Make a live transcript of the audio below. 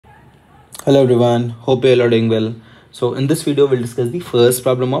Hello everyone, hope you all are doing well. So in this video, we'll discuss the first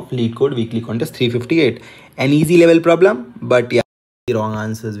problem of Leetcode Weekly Contest 358. An easy level problem, but yeah, the wrong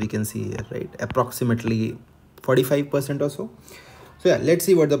answers we can see here, right? Approximately 45% or so. So yeah, let's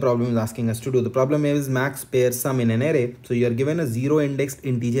see what the problem is asking us to do. The problem is max pair sum in an array. So you are given a zero indexed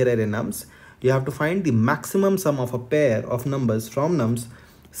integer array nums. You have to find the maximum sum of a pair of numbers from nums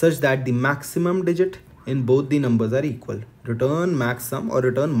such that the maximum digit in both the numbers are equal. Return max sum or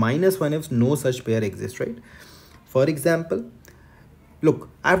return -1 if no such pair exists, right? For example, look,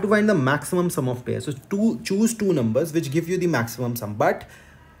 I have to find the maximum sum of pairs. So choose two numbers which give you the maximum sum, but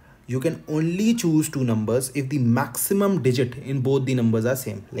you can only choose two numbers if the maximum digit in both the numbers are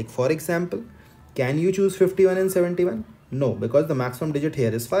same. Like for example, can you choose 51 and 71? No, because the maximum digit here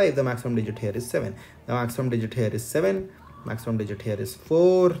is 5, the maximum digit here is 7, the maximum digit here is 7, maximum digit here is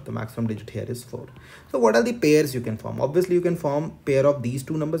 4, the maximum digit here is 4. So what are the pairs you can form? Obviously you can form pair of these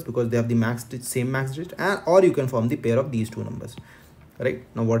two numbers because they have the same max digit, or you can form the pair of these two numbers, right?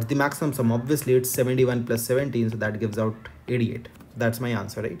 Now what's the maximum sum? Obviously it's 71 plus 17, so that gives out 88. That's my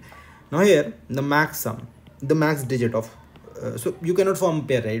answer, right? Now here the max sum, the max digit of so you cannot form a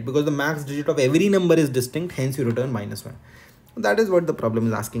pair, right? Because the max digit of every number is distinct, hence you return -1. That is what the problem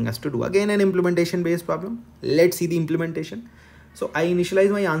is asking us to do. Again, an implementation based problem. Let's see the implementation. So I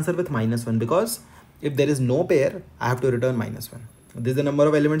initialize my answer with -1 because if there is no pair, I have to return -1. This is the number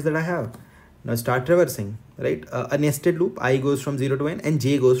of elements that I have. Now start traversing, right? A nested loop, I goes from 0 to n and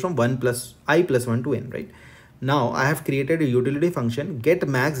j goes from i plus 1 to n, right? Now I have created a utility function, get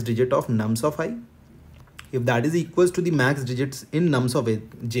max digit of nums of I. If that is equals to the max digits in nums of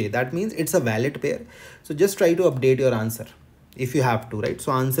j, that means it's a valid pair. So just try to update your answer if you have to, right?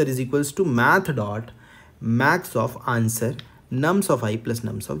 So answer is equals to math dot max of answer nums of I plus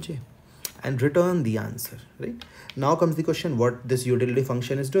nums of j and return the answer, right? Now comes the question what this utility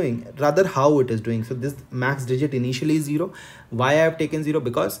function is doing, rather how it is doing. So this max digit initially is 0. Why I have taken 0?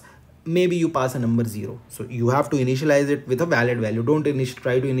 Because maybe you pass a number 0, so you have to initialize it with a valid value. Don't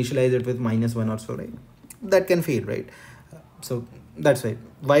try to initialize it with -1 or so, right? That can fail, right? So that's right.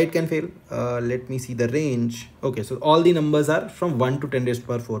 Why it can fail? Let me see the range. Okay, so all the numbers are from 1 to 10 raised to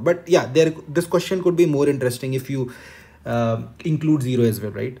power 4. But yeah, this question could be more interesting if you include 0 as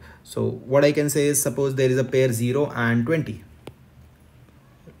well, right? So what I can say is, suppose there is a pair 0 and 20.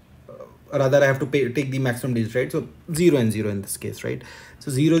 Rather I have to take the maximum digit, right? So 0 and 0 in this case, right?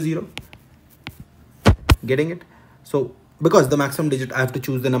 So 0 0, getting it? So because the maximum digit, I have to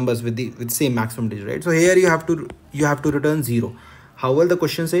choose the numbers with same maximum digit, right? So here you have to return 0. However, the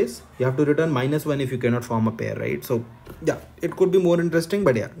question says you have to return -1 if you cannot form a pair, right? So yeah, it could be more interesting,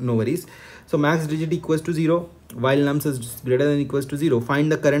 but yeah, no worries. So max digit equals to 0 while nums is greater than equals to 0.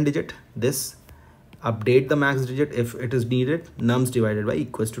 Find the current digit, this, update the max digit if it is needed, nums divided by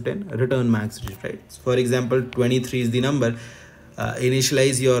equals to 10, return max digit, right? So for example, 23 is the number.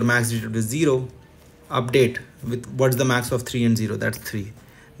 Initialize your max digit with 0, update with what's the max of 3 and 0, that's 3.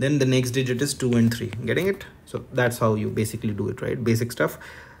 Then the next digit is 2 and 3, getting it? So that's how you basically do it, right? Basic stuff.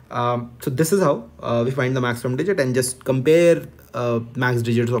 So this is how we find the maximum digit and just compare max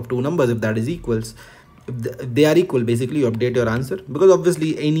digits of two numbers. If that is equals, if they are equal, basically you update your answer, because obviously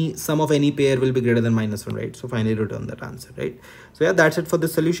any sum of any pair will be greater than -1, right? So finally return that answer, right? So yeah, that's it for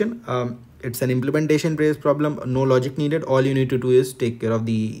this solution. It's an implementation based problem, no logic needed. All you need to do is take care of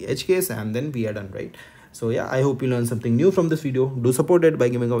the edge case and then we are done, right? So yeah, I hope you learned something new from this video. Do support it by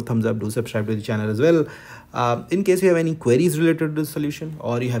giving a thumbs up. Do subscribe to the channel as well. In case you have any queries related to this solution,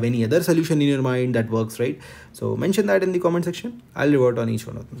 or you have any other solution in your mind that works, right? So mention that in the comment section. I'll revert on each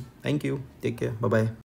one of them. Thank you. Take care. Bye bye.